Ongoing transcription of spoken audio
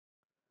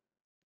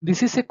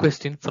This is a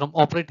question from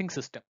operating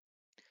system.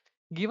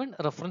 Given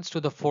reference to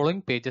the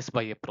following pages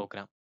by a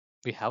program,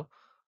 we have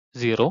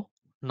 0,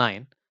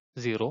 9,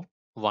 0,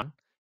 1,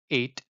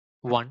 8,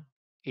 1,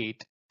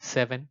 8,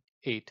 7,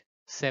 8,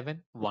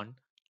 7, 1,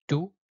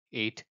 2,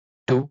 8,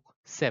 2,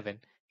 7,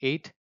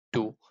 8,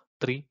 2,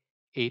 3,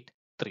 8,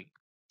 3.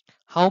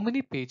 How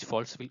many page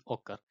faults will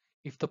occur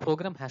if the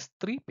program has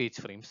 3 page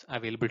frames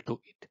available to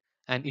it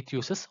and it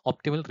uses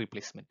optimal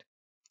replacement?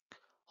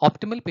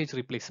 Optimal page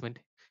replacement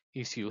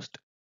is used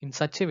in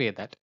such a way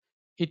that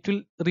it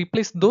will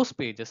replace those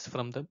pages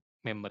from the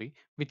memory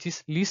which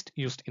is least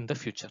used in the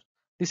future.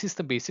 This is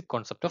the basic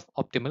concept of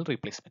optimal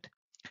replacement.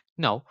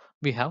 Now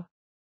we have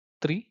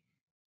 3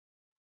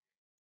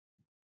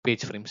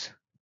 page frames,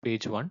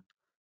 page 1,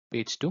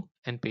 page 2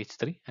 and page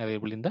 3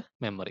 available in the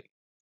memory.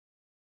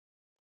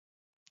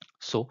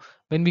 So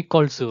when we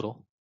call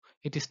 0,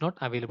 it is not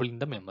available in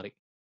the memory.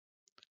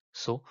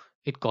 So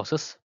it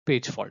causes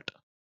page fault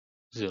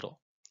 0.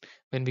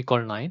 When we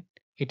call 9,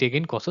 it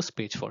again causes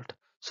page fault.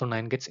 So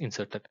 9 gets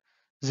inserted.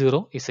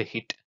 0 is a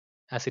hit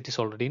as it is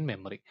already in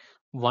memory.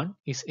 1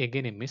 is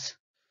again a miss.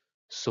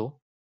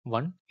 So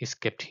 1 is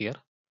kept here.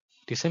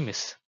 It is a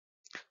miss.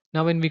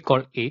 Now when we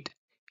call 8,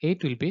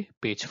 8 will be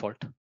page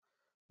fault.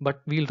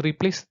 But we'll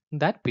replace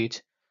that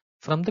page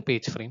from the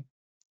page frame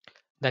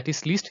that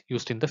is least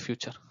used in the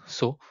future.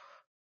 So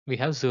we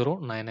have 0,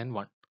 9 and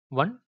 1.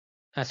 1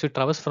 as we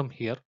traverse from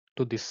here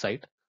to this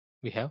side,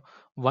 we have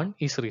 1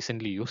 is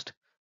recently used.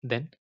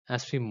 Then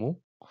as we move,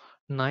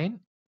 9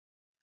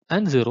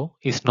 and 0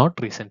 is not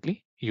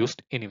recently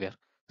used anywhere.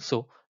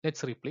 So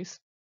let's replace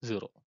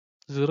 0.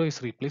 0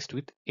 is replaced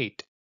with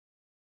 8.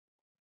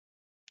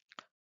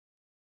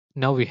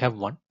 Now we have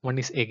 1. 1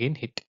 is again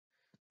hit.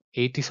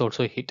 8 is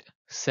also a hit.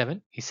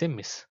 7 is a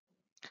miss.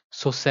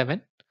 So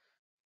 7,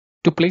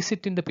 to place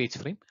it in the page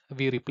frame,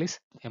 we replace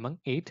among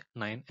 8,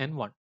 9 and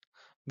 1.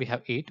 We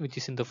have 8 which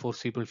is in the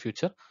foreseeable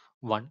future,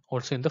 1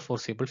 also in the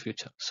foreseeable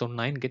future. So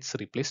 9 gets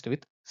replaced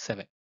with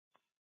 7.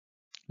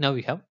 Now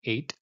we have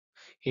 8.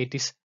 8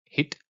 is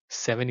hit,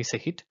 7 is a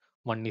hit,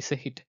 1 is a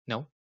hit.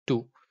 Now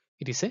 2,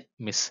 it is a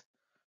miss.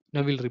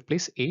 Now we'll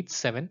replace 8,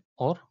 7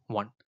 or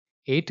 1.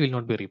 8 will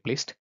not be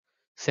replaced.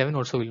 7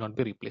 also will not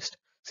be replaced.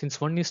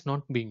 Since 1 is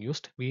not being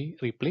used, we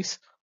replace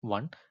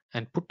 1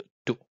 and put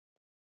 2.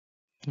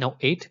 Now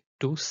 8,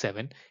 2,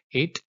 7,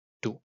 8,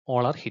 2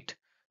 all are hit.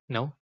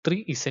 Now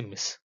 3 is a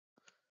miss.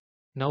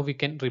 Now we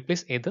can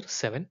replace either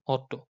 7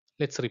 or 2.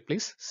 Let's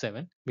replace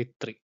 7 with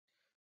 3.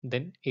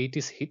 Then 8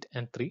 is hit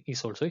and 3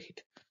 is also a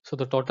hit. So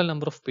the total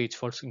number of page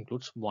faults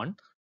includes 1,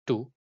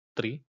 2,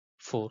 3,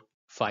 4,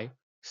 5,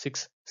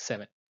 6,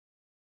 7.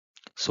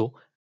 So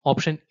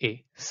option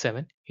A,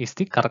 7 is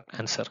the correct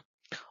answer.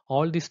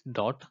 All this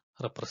dot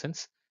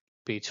represents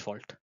page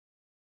fault.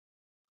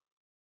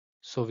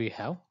 So we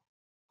have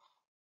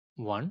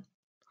 1,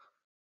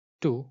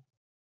 2,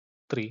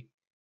 3,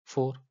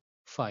 4,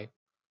 5,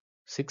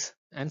 6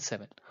 and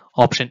 7.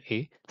 Option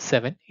A,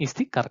 7 is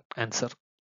the correct answer.